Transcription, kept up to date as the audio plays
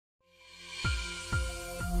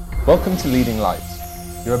Welcome to Leading Lights.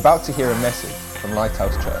 You're about to hear a message from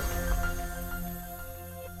Lighthouse Church.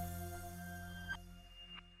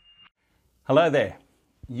 Hello there.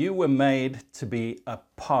 You were made to be a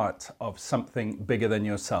part of something bigger than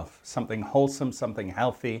yourself, something wholesome, something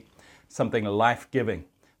healthy, something life-giving.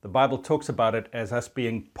 The Bible talks about it as us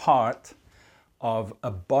being part of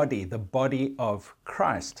a body, the body of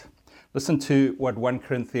Christ. Listen to what 1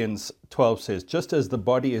 Corinthians 12 says. Just as the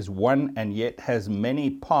body is one and yet has many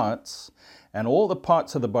parts, and all the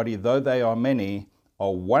parts of the body, though they are many,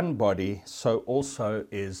 are one body, so also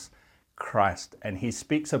is Christ. And he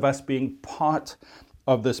speaks of us being part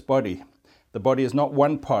of this body. The body is not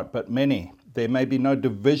one part, but many. There may be no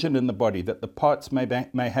division in the body, that the parts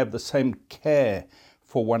may have the same care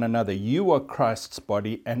for one another. You are Christ's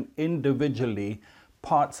body and individually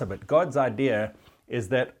parts of it. God's idea is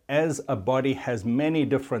that as a body has many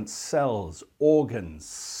different cells, organs,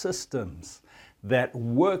 systems that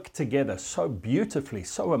work together so beautifully,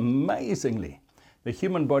 so amazingly, the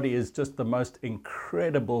human body is just the most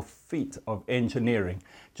incredible feat of engineering.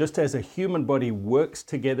 Just as a human body works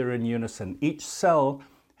together in unison, each cell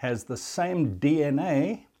has the same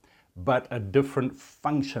DNA, but a different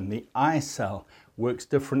function. The eye cell works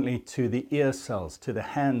differently to the ear cells, to the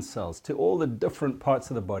hand cells, to all the different parts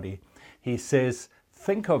of the body. He says,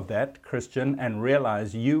 think of that, Christian, and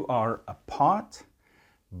realize you are a part,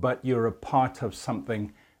 but you're a part of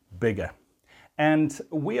something bigger. And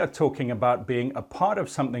we are talking about being a part of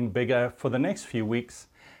something bigger for the next few weeks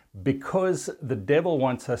because the devil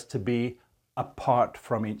wants us to be apart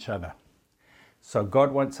from each other. So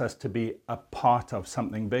God wants us to be a part of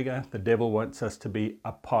something bigger. The devil wants us to be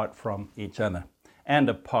apart from each other and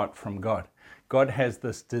apart from God. God has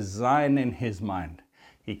this design in his mind.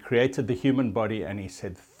 He created the human body and he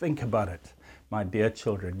said, think about it, my dear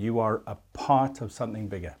children, you are a part of something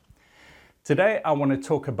bigger. Today, I want to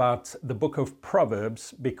talk about the book of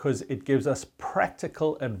Proverbs because it gives us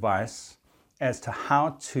practical advice as to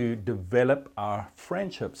how to develop our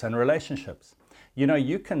friendships and relationships. You know,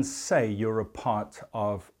 you can say you're a part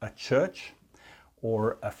of a church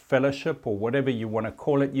or a fellowship or whatever you want to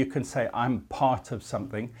call it. You can say, I'm part of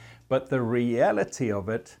something, but the reality of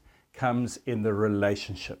it comes in the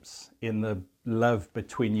relationships, in the love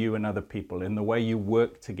between you and other people, in the way you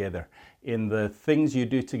work together, in the things you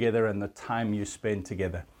do together and the time you spend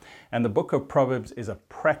together. And the book of Proverbs is a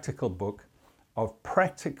practical book of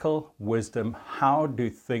practical wisdom. How do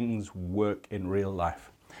things work in real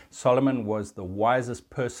life? Solomon was the wisest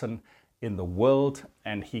person in the world,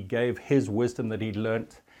 and he gave his wisdom that he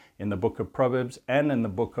learnt in the book of Proverbs and in the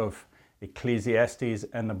book of Ecclesiastes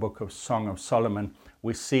and the book of Song of Solomon.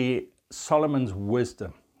 We see Solomon's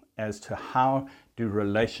wisdom as to how do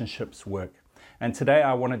relationships work. And today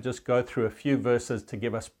I want to just go through a few verses to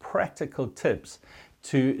give us practical tips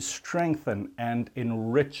to strengthen and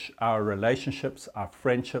enrich our relationships, our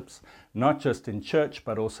friendships, not just in church,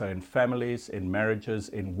 but also in families, in marriages,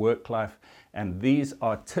 in work life. And these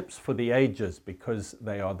are tips for the ages because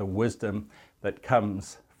they are the wisdom that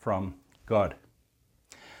comes from God.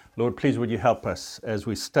 Lord, please would you help us as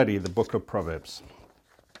we study the book of Proverbs.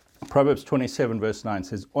 Proverbs 27 verse 9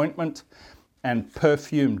 says, ointment and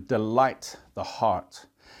perfume delight the heart,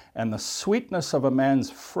 and the sweetness of a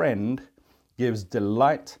man's friend gives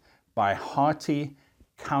delight by hearty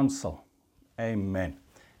counsel. Amen.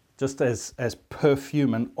 Just as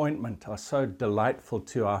perfume and ointment are so delightful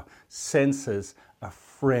to our senses, a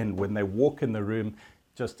friend, when they walk in the room,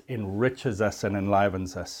 just enriches us and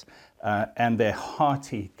enlivens us. And their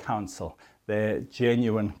hearty counsel, their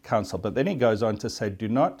genuine counsel. But then he goes on to say, do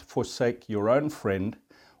not forsake your own friend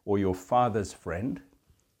or your father's friend.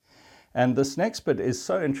 And this next bit is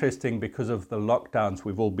so interesting because of the lockdowns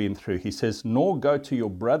we've all been through. He says, nor go to your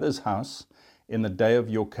brother's house in the day of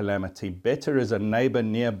your calamity. Better is a neighbor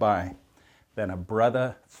nearby than a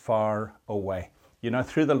brother far away. You know,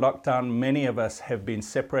 through the lockdown, many of us have been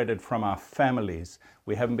separated from our families.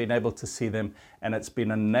 We haven't been able to see them, and it's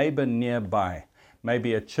been a neighbor nearby,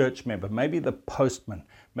 maybe a church member, maybe the postman,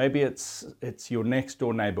 maybe it's your next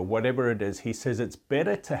door neighbor, whatever it is. He says it's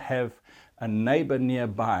better to have a neighbor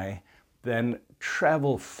nearby than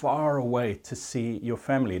travel far away to see your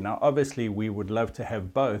family. Now, obviously, we would love to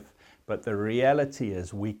have both, but the reality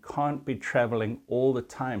is we can't be traveling all the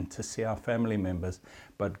time to see our family members,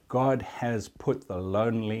 but God has put the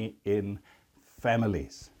lonely in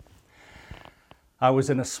families. I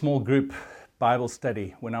was in a small group Bible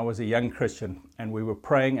study when I was a young Christian, and we were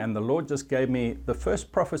praying, and the Lord just gave me the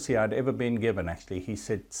first prophecy I'd ever been given, actually. He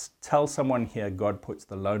said, tell someone here God puts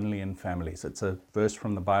the lonely in families. It's a verse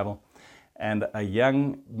from the Bible. And a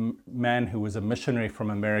young man who was a missionary from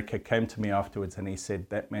America came to me afterwards and he said,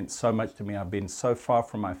 that meant so much to me. I've been so far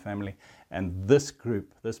from my family, and this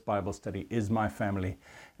group, this Bible study is my family,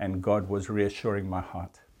 and God was reassuring my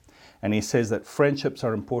heart. And he says that friendships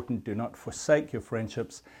are important. Do not forsake your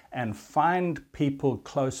friendships, and find people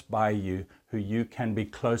close by you who you can be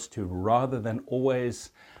close to, rather than always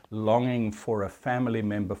longing for a family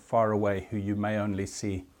member far away who you may only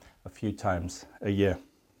see a few times a year.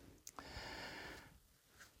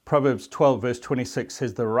 Proverbs 12 verse 26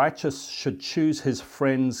 says, the righteous should choose his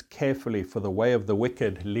friends carefully, for the way of the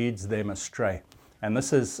wicked leads them astray. And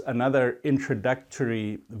this is another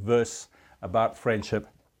introductory verse about friendship.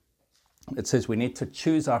 It says we need to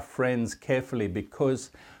choose our friends carefully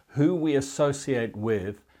because who we associate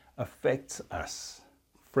with affects us.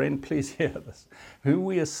 Friend, please hear this. Who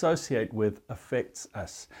we associate with affects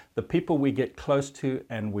us. The people we get close to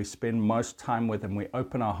and we spend most time with and we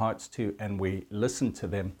open our hearts to and we listen to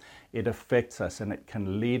them, it affects us and it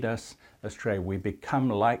can lead us astray. We become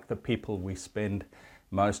like the people we spend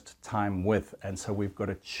most time with. And so we've got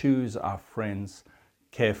to choose our friends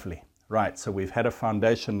carefully. Right, so we've had a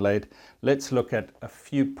foundation laid. Let's look at a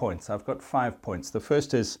few points. I've got 5 points. The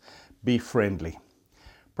first is be friendly.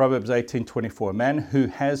 Proverbs 18:24, a man who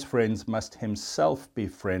has friends must himself be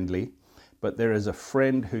friendly, but there is a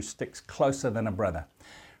friend who sticks closer than a brother.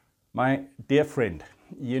 My dear friend,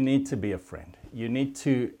 you need to be a friend. You need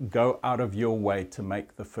to go out of your way to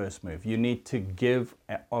make the first move. You need to give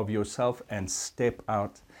of yourself and step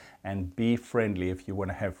out and be friendly if you want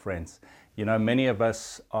to have friends. You know, many of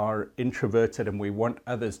us are introverted and we want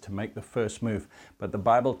others to make the first move. But the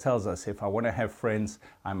Bible tells us if I want to have friends,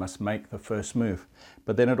 I must make the first move.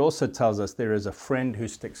 But then it also tells us there is a friend who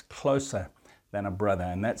sticks closer than a brother.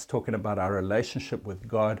 And that's talking about our relationship with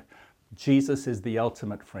God. Jesus is the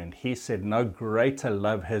ultimate friend. He said, no greater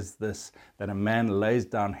love has this than a man lays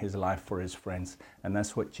down his life for his friends. And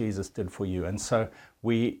that's what Jesus did for you. And so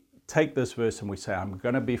we take this verse and we say, I'm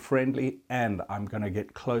going to be friendly and I'm going to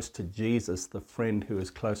get close to Jesus, the friend who is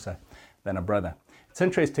closer than a brother. It's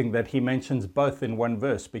interesting that he mentions both in one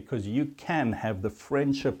verse, because you can have the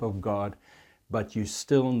friendship of God, but you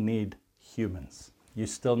still need humans. You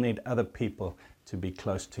still need other people to be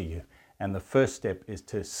close to you. And the first step is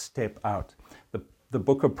to step out. The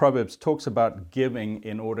book of Proverbs talks about giving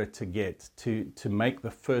in order to get, to make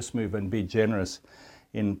the first move and be generous.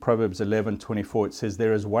 In Proverbs 11:24, it says,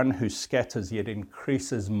 there is one who scatters yet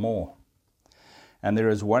increases more. And there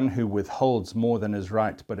is one who withholds more than is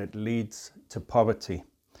right, but it leads to poverty.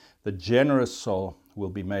 The generous soul will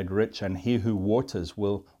be made rich, and he who waters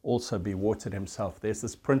will also be watered himself. There's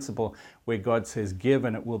this principle where God says, give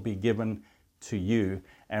and it will be given to you.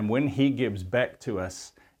 And when he gives back to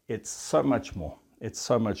us, it's so much more. It's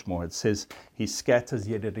so much more. It says he scatters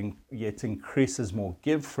yet increases more.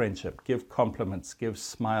 Give friendship, give compliments, give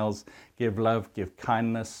smiles, give love, give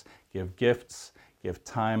kindness, give gifts, give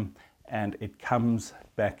time, and it comes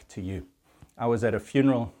back to you. I was at a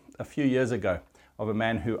funeral a few years ago of a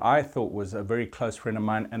man who I thought was a very close friend of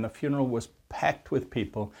mine, and the funeral was packed with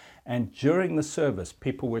people. And during the service,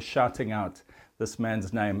 people were shouting out this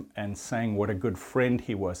man's name and saying what a good friend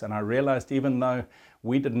he was. And I realized even though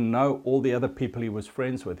we didn't know all the other people he was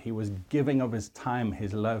friends with, he was giving of his time,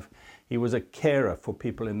 his love. He was a carer for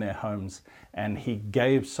people in their homes, and he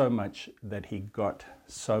gave so much that he got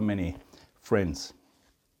so many friends.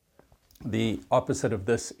 The opposite of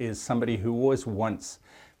this is somebody who always wants,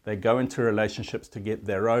 they go into relationships to get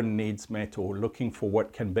their own needs met or looking for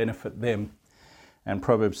what can benefit them. And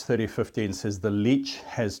Proverbs 30:15 says, the leech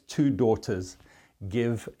has 2 daughters,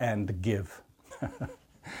 give and give.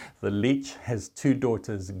 The leech has 2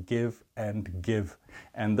 daughters, give and give.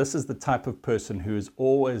 And this is the type of person who is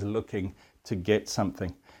always looking to get something.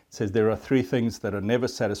 It says there are 3 things that are never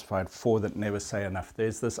satisfied, 4 that never say enough.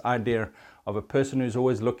 There's this idea of a person who's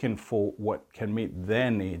always looking for what can meet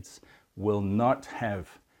their needs will not have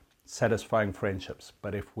satisfying friendships.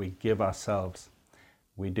 But if we give ourselves,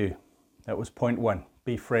 we do. That was point 1,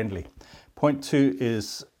 be friendly. Point 2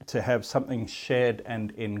 is to have something shared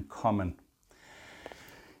and in common.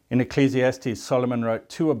 In Ecclesiastes, Solomon wrote,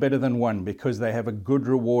 2 are better than 1 because they have a good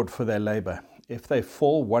reward for their labor. If they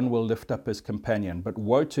fall, one will lift up his companion. But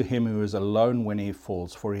woe to him who is alone when he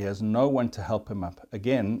falls, for he has no one to help him up.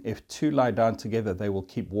 Again, if 2 lie down together, they will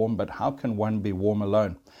keep warm. But how can one be warm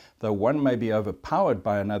alone? Though one may be overpowered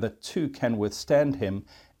by another, 2 can withstand him,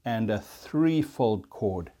 and a 3-fold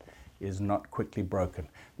cord is not quickly broken.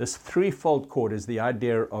 This 3-fold cord is the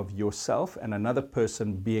idea of yourself and another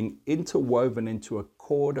person being interwoven into a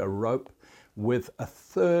cord, a rope, with a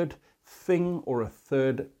third thing or a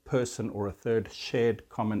third person or a third shared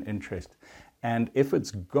common interest. And if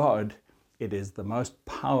it's God, it is the most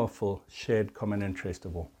powerful shared common interest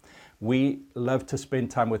of all. We love to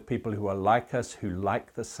spend time with people who are like us, who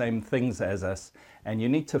like the same things as us, and you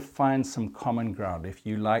need to find some common ground. If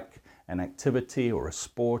you like an activity or a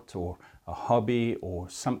sport or a hobby or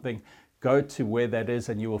something, go to where that is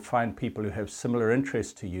and you will find people who have similar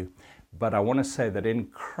interests to you. But I want to say that in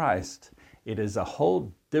Christ, it is a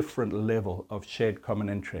whole different level of shared common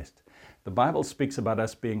interest. The Bible speaks about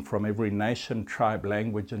us being from every nation, tribe,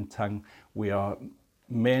 language, and tongue. We are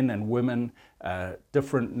men and women,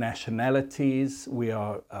 different nationalities. We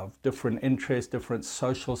are of different interests, different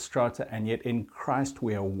social strata, and yet in Christ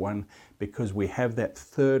we are one because we have that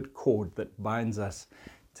third cord that binds us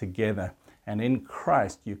together. And in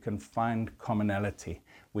Christ you can find commonality.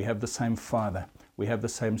 We have the same Father. We have the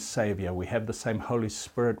same Savior. We have the same Holy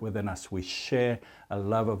Spirit within us. We share a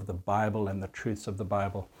love of the Bible and the truths of the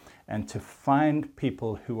Bible. And to find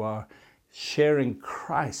people who are sharing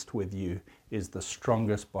Christ with you is the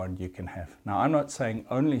strongest bond you can have. Now, I'm not saying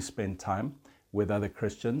only spend time with other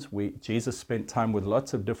Christians. Jesus spent time with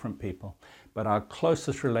lots of different people, but our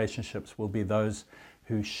closest relationships will be those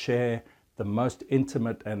who share the most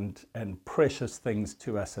intimate and precious things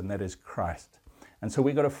to us, and that is Christ. And so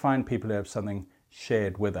we've got to find people who have something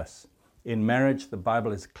shared with us. In marriage, the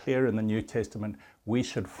Bible is clear in the New Testament. We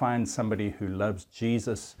should find somebody who loves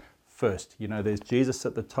Jesus first. You know, there's Jesus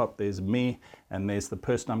at the top, there's me, and there's the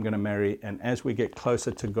person I'm going to marry. And as we get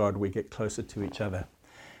closer to God, we get closer to each other.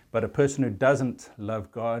 But a person who doesn't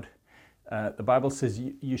love God, the Bible says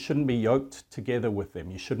you shouldn't be yoked together with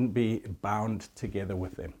them. You shouldn't be bound together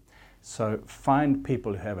with them. So find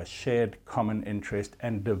people who have a shared common interest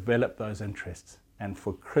and develop those interests. And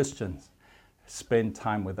for Christians, spend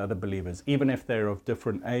time with other believers, even if they're of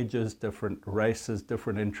different ages, different races,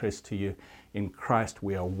 different interests to you. In Christ,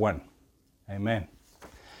 we are one. Amen.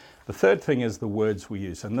 The third thing is the words we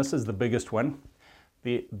use, and this is the biggest one.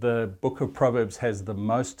 The book of Proverbs has the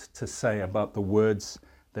most to say about the words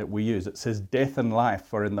that we use. It says, death and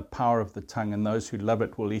life are in the power of the tongue, and those who love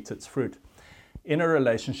it will eat its fruit. In a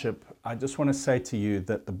relationship, I just want to say to you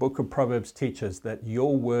that the book of Proverbs teaches that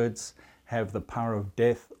your words have the power of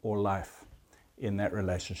death or life in that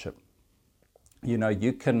relationship. You know,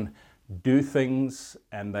 you can do things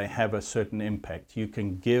and they have a certain impact. You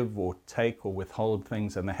can give or take or withhold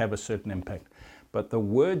things and they have a certain impact. But the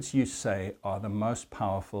words you say are the most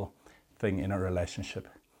powerful thing in a relationship.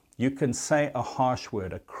 You can say a harsh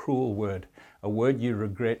word, a cruel word, a word you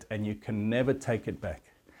regret, and you can never take it back.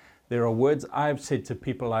 There are words I've said to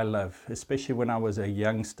people I love, especially when I was a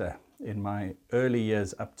youngster, in my early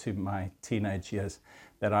years up to my teenage years,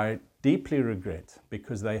 that I deeply regret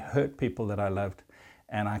because they hurt people that I loved,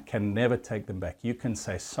 and I can never take them back. You can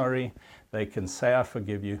say sorry, they can say I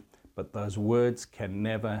forgive you, but those words can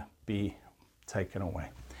never be taken away.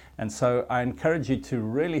 And so I encourage you to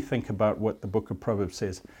really think about what the book of Proverbs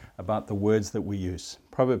says about the words that we use.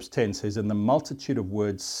 Proverbs 10 says, in the multitude of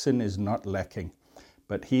words, sin is not lacking,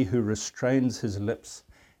 but he who restrains his lips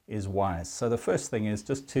is wise. So the first thing is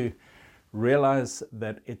just to realize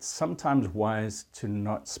that it's sometimes wise to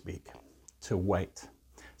not speak, to wait.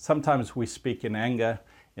 Sometimes we speak in anger,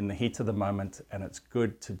 in the heat of the moment, and it's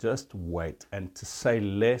good to just wait and to say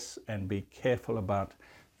less and be careful about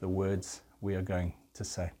the words we are going to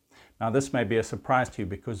say. Now, this may be a surprise to you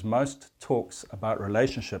because most talks about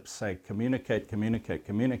relationships say communicate, communicate,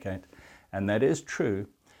 communicate, and that is true,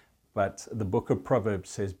 but the book of Proverbs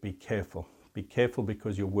says be careful. Be careful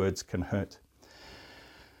because your words can hurt.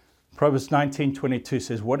 Proverbs 19:22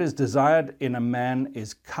 says, what is desired in a man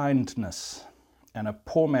is kindness, and a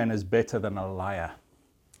poor man is better than a liar.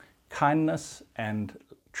 Kindness and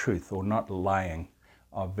truth, or not lying,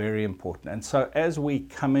 are very important. And so as we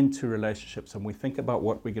come into relationships and we think about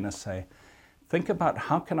what we're going to say, think about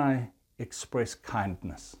how can I express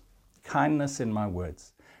kindness? Kindness in my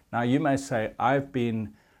words. Now you may say, I've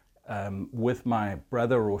been with my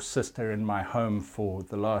brother or sister in my home for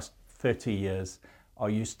the last 30 years. Are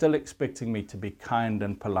you still expecting me to be kind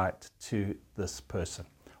and polite to this person?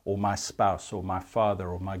 Or my spouse, or my father,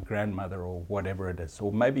 or my grandmother, or whatever it is.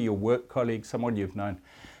 Or maybe your work colleague, someone you've known.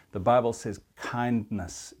 The Bible says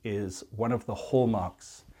kindness is one of the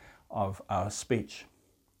hallmarks of our speech.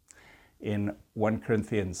 In 1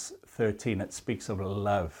 Corinthians 13, it speaks of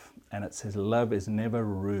love, and it says love is never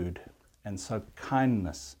rude. And so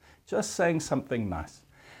kindness, just saying something nice.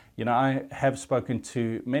 You know, I have spoken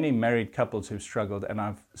to many married couples who've struggled, and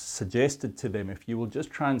I've suggested to them, if you will just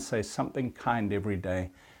try and say something kind every day,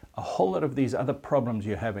 a whole lot of these other problems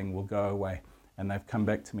you're having will go away. And they've come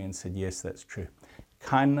back to me and said, yes, that's true.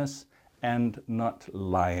 Kindness and not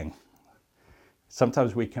lying.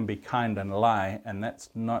 Sometimes we can be kind and lie, and that's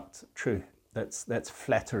not true. That's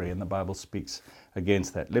flattery, and the Bible speaks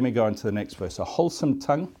against that. Let me go on to the next verse. A wholesome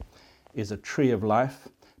tongue is a tree of life,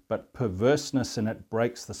 but perverseness in it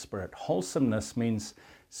breaks the spirit. Wholesomeness means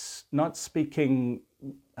not speaking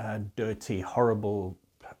dirty, horrible,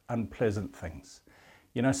 unpleasant things.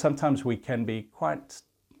 You know, sometimes we can be quite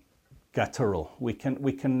guttural. We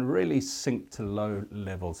can really sink to low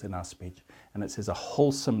levels in our speech. And it says a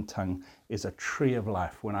wholesome tongue is a tree of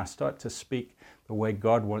life. When I start to speak the way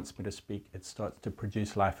God wants me to speak, it starts to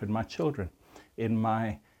produce life in my children, in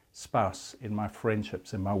my spouse, in my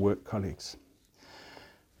friendships, in my work colleagues.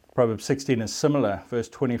 Proverbs 16 is similar. Verse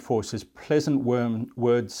 24 says, pleasant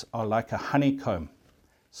words are like a honeycomb,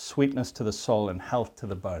 sweetness to the soul and health to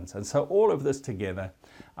the bones. And so all of this together,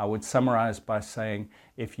 I would summarize by saying,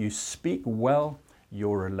 if you speak well,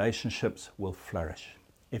 your relationships will flourish.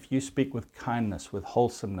 If you speak with kindness, with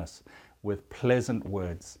wholesomeness, with pleasant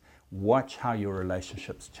words, watch how your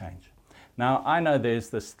relationships change. Now, I know there's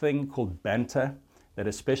this thing called banter that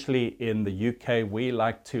especially in the UK, we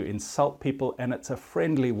like to insult people, and it's a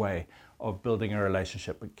friendly way of building a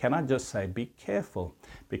relationship. But can I just say, be careful,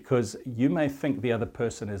 because you may think the other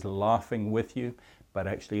person is laughing with you, but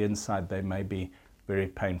actually inside they may be very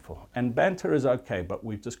painful. And banter is okay, but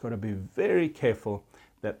we've just got to be very careful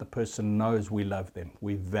that the person knows we love them,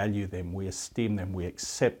 we value them, we esteem them, we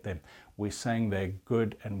accept them, we're saying they're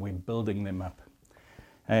good, and we're building them up.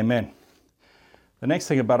 Amen. The next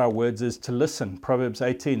thing about our words is to listen. Proverbs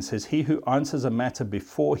 18 says, he who answers a matter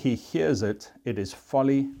before he hears it, it is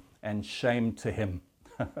folly and shame to him.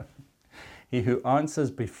 He who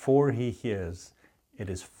answers before he hears,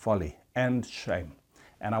 it is folly and shame.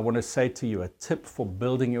 And I want to say to you, a tip for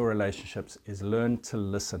building your relationships is learn to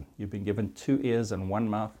listen. You've been given 2 ears and 1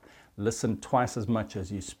 mouth. Listen twice as much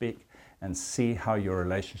as you speak and see how your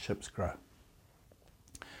relationships grow.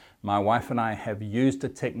 My wife and I have used a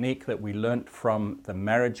technique that we learnt from the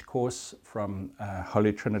marriage course from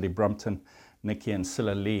Holy Trinity Brompton. Nikki and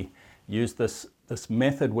Silla Lee use this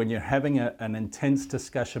method when you're having an intense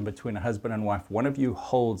discussion between a husband and wife. One of you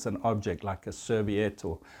holds an object like a serviette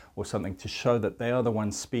or something to show that they are the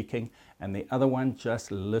ones speaking, and the other one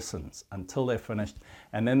just listens until they're finished.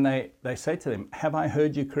 And then they say to them, have I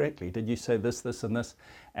heard you correctly? Did you say this, this, and this?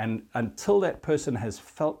 And until that person has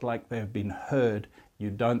felt like they've been heard, you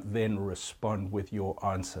don't then respond with your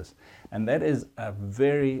answers. And that is a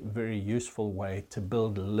very, very useful way to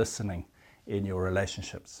build listening in your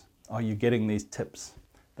relationships. Are you getting these tips?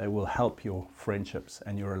 They will help your friendships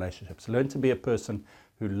and your relationships. Learn to be a person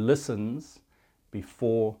who listens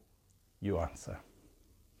before you answer.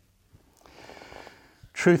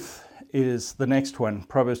 Truth is the next one.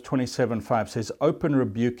 Proverbs 27:5 says, open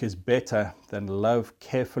rebuke is better than love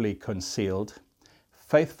carefully concealed.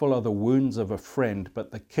 Faithful are the wounds of a friend,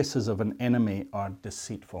 but the kisses of an enemy are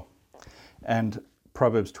deceitful. And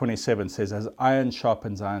Proverbs 27 says, as iron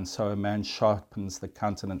sharpens iron, so a man sharpens the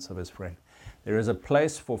countenance of his friend. There is a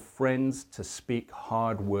place for friends to speak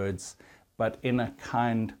hard words, but in a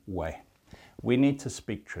kind way. We need to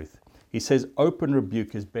speak truth. He says, open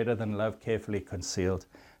rebuke is better than love carefully concealed.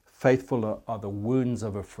 Faithful are the wounds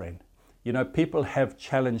of a friend. You know, people have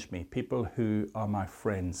challenged me, people who are my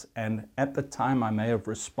friends, and at the time I may have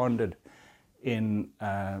responded in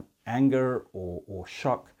anger or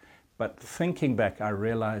shock, but thinking back I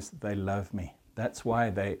realized they love me. That's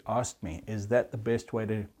why they asked me, is that the best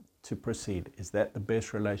way to proceed? Is that the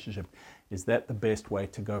best relationship? Is that the best way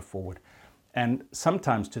to go forward? And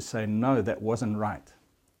sometimes to say, no, that wasn't right.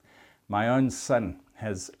 My own son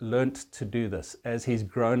has learnt to do this. As he's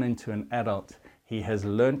grown into an adult, he has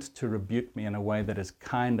learnt to rebuke me in a way that is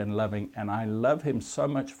kind and loving, and I love him so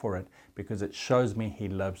much for it because it shows me he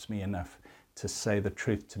loves me enough to say the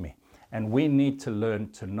truth to me. And we need to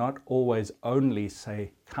learn to not always only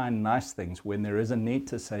say kind, nice things. When there is a need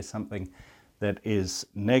to say something that is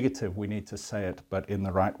negative, we need to say it, but in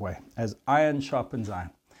the right way. As iron sharpens iron.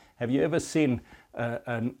 Have you ever seen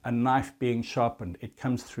a knife being sharpened? It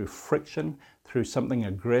comes through friction, through something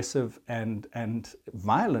aggressive and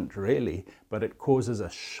violent, really, but it causes a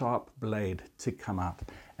sharp blade to come out.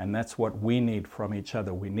 And that's what we need from each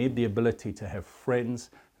other. We need the ability to have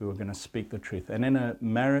friends who are going to speak the truth. And in a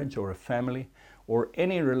marriage or a family or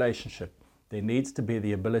any relationship, there needs to be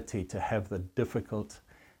the ability to have the difficult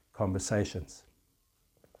conversations.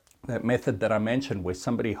 That method that I mentioned, where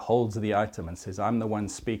somebody holds the item and says, I'm the one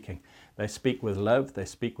speaking. They speak with love, they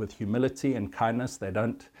speak with humility and kindness. They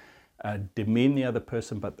don't demean the other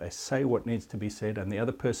person, but they say what needs to be said, and the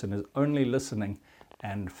other person is only listening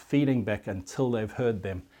and feeding back until they've heard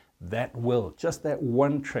them. That will, just that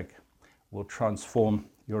one trick, will transform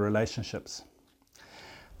your relationships.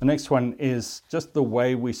 The next one is just the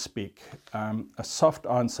way we speak. A soft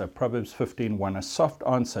answer, Proverbs 15:1, a soft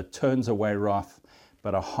answer turns away wrath,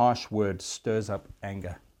 but a harsh word stirs up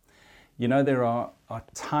anger. You know, there are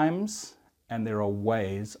times and there are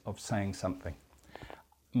ways of saying something.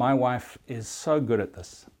 My wife is so good at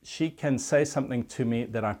this. She can say something to me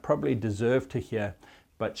that I probably deserve to hear,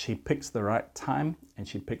 but she picks the right time and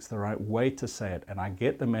she picks the right way to say it. And I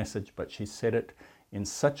get the message, but she said it in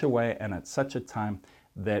such a way and at such a time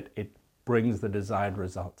that it brings the desired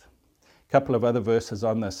result. A couple of other verses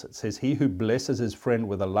on this. It says, he who blesses his friend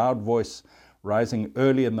with a loud voice rising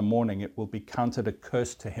early in the morning, it will be counted a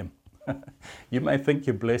curse to him. You may think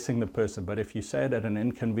you're blessing the person, but if you say it at an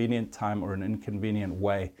inconvenient time or an inconvenient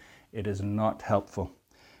way, it is not helpful.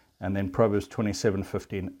 And then Proverbs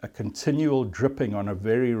 27:15, a continual dripping on a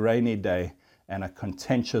very rainy day and a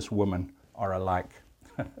contentious woman are alike.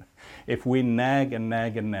 If we nag and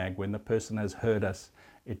nag and nag when the person has hurt us,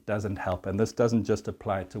 it doesn't help. And this doesn't just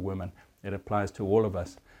apply to women, it applies to all of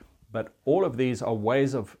us. But all of these are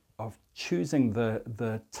ways of choosing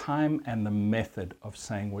the time and the method of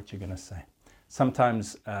saying what you're going to say.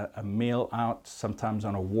 Sometimes a meal out, sometimes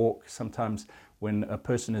on a walk, sometimes when a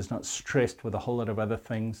person is not stressed with a whole lot of other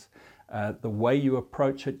things. The way you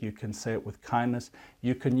approach it, you can say it with kindness.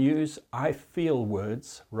 You can use I feel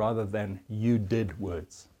words rather than you did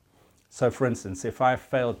words. So for instance, if I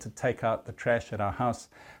failed to take out the trash at our house,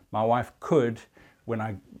 my wife could, when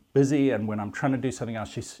I'm busy and when I'm trying to do something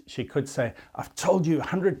else, she could say, I've told you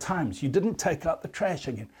 100 times, you didn't take out the trash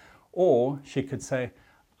again. Or she could say,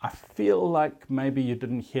 I feel like maybe you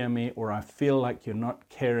didn't hear me, or I feel like you're not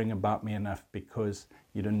caring about me enough because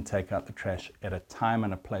you didn't take out the trash at a time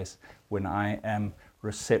and a place when I am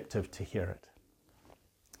receptive to hear it.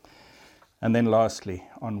 And then lastly,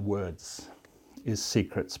 on words is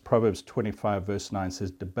secrets. Proverbs 25 verse 9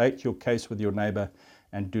 says, debate your case with your neighbor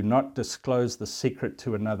and do not disclose the secret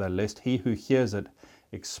to another, lest he who hears it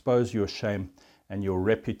expose your shame and your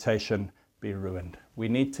reputation be ruined. We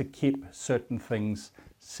need to keep certain things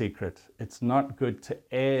secret. It's not good to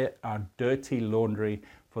air our dirty laundry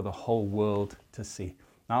for the whole world to see.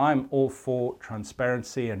 Now, I'm all for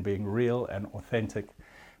transparency and being real and authentic,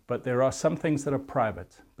 but there are some things that are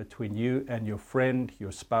private between you and your friend,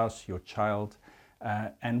 your spouse, your child.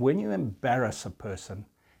 And when you embarrass a person,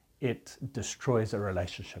 it destroys a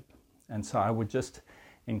relationship. And so I would just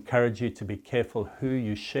encourage you to be careful who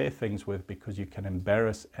you share things with, because you can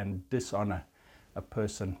embarrass and dishonor a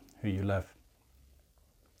person who you love.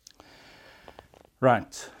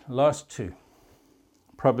 Right, last two.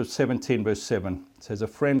 Proverbs 17 verse 7 says, a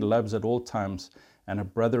friend loves at all times and a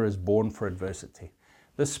brother is born for adversity.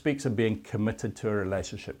 This speaks of being committed to a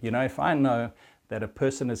relationship. You know, if I know that a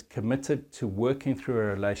person is committed to working through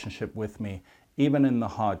a relationship with me, even in the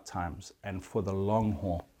hard times and for the long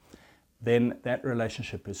haul, then that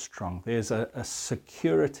relationship is strong. There's a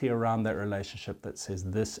security around that relationship that says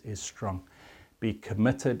this is strong. Be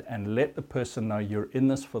committed and let the person know you're in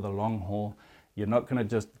this for the long haul. You're not going to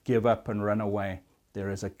just give up and run away. There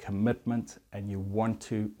is a commitment and you want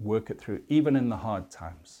to work it through, even in the hard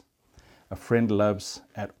times. A friend loves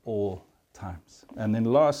at all times. And then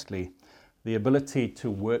lastly, the ability to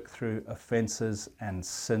work through offenses and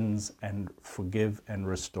sins and forgive and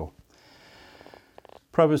restore.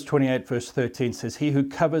 Proverbs 28 verse 13 says, he who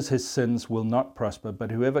covers his sins will not prosper,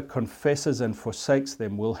 but whoever confesses and forsakes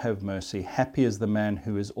them will have mercy. Happy is the man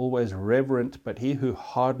who is always reverent, but he who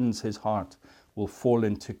hardens his heart will fall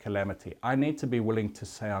into calamity. I need to be willing to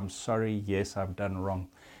say, I'm sorry, yes, I've done wrong.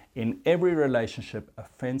 In every relationship,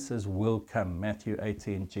 offenses will come. Matthew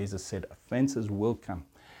 18, Jesus said, offenses will come.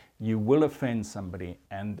 You will offend somebody,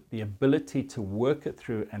 and the ability to work it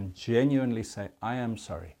through and genuinely say, I am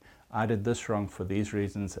sorry. I did this wrong for these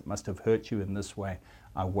reasons. It must have hurt you in this way.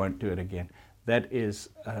 I won't do it again. That is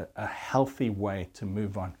a healthy way to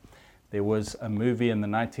move on. There was a movie in the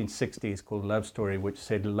 1960s called Love Story, which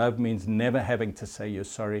said love means never having to say you're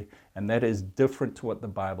sorry, and that is different to what the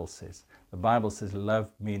Bible says. The Bible says love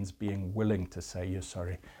means being willing to say you're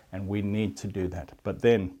sorry, and we need to do that. But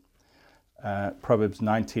then Proverbs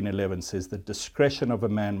 19:11 says, the discretion of a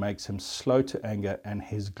man makes him slow to anger, and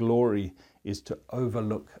his glory is to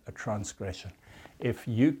overlook a transgression. If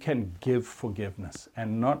you can give forgiveness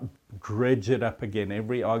and not dredge it up again,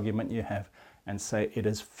 every argument you have, and say, it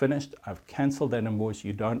is finished, I've canceled that invoice,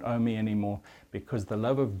 you don't owe me anymore, because the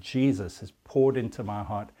love of Jesus has poured into my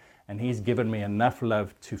heart, and he's given me enough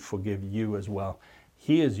love to forgive you as well.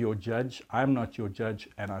 He is your judge, I'm not your judge,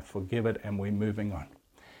 and I forgive it, and we're moving on.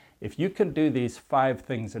 If you can do these 5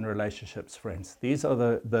 things in relationships, friends, these are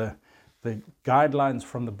the the guidelines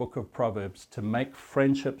from the book of Proverbs to make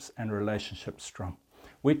friendships and relationships strong.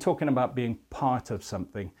 We're talking about being part of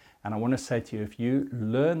something. And I want to say to you, if you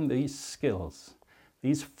learn these skills,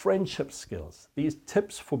 these friendship skills, these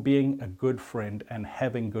tips for being a good friend and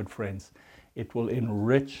having good friends, it will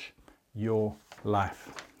enrich your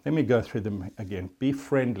life. Let me go through them again. Be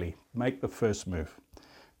friendly. Make the first move.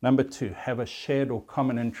 Number 2, have a shared or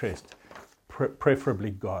common interest,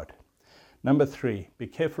 preferably God. Number 3, be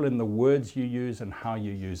careful in the words you use and how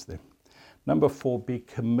you use them. Number 4, be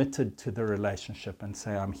committed to the relationship and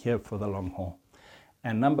say, I'm here for the long haul.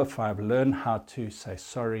 And number 5, learn how to say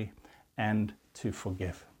sorry and to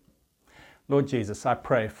forgive. Lord Jesus, I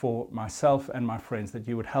pray for myself and my friends that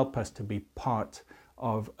you would help us to be part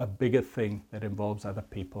of a bigger thing that involves other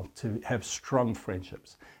people, to have strong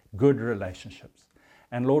friendships, good relationships.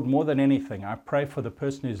 And Lord, more than anything, I pray for the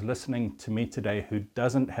person who's listening to me today who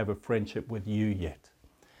doesn't have a friendship with you yet.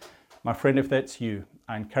 My friend, if that's you,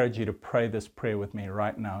 I encourage you to pray this prayer with me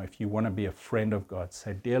right now. If you want to be a friend of God,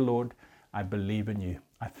 say, Dear Lord, I believe in you.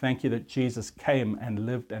 I thank you that Jesus came and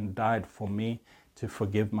lived and died for me to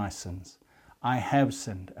forgive my sins. I have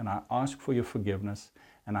sinned and I ask for your forgiveness,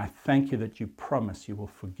 and I thank you that you promise you will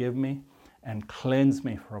forgive me and cleanse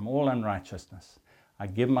me from all unrighteousness. I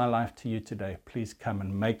give my life to you today. Please come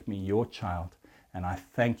and make me your child, and I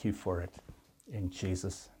thank you for it in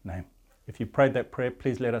Jesus' name. If you prayed that prayer,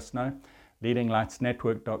 please let us know.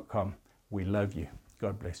 LeadingLightsNetwork.com. We love you.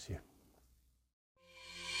 God bless you.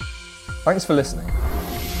 Thanks for listening.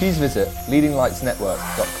 Please visit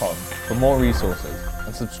LeadingLightsNetwork.com for more resources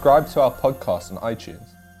and subscribe to our podcast on iTunes.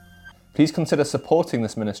 Please consider supporting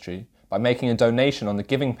this ministry by making a donation on the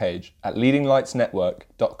giving page at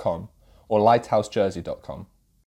LeadingLightsNetwork.com or LighthouseJersey.com.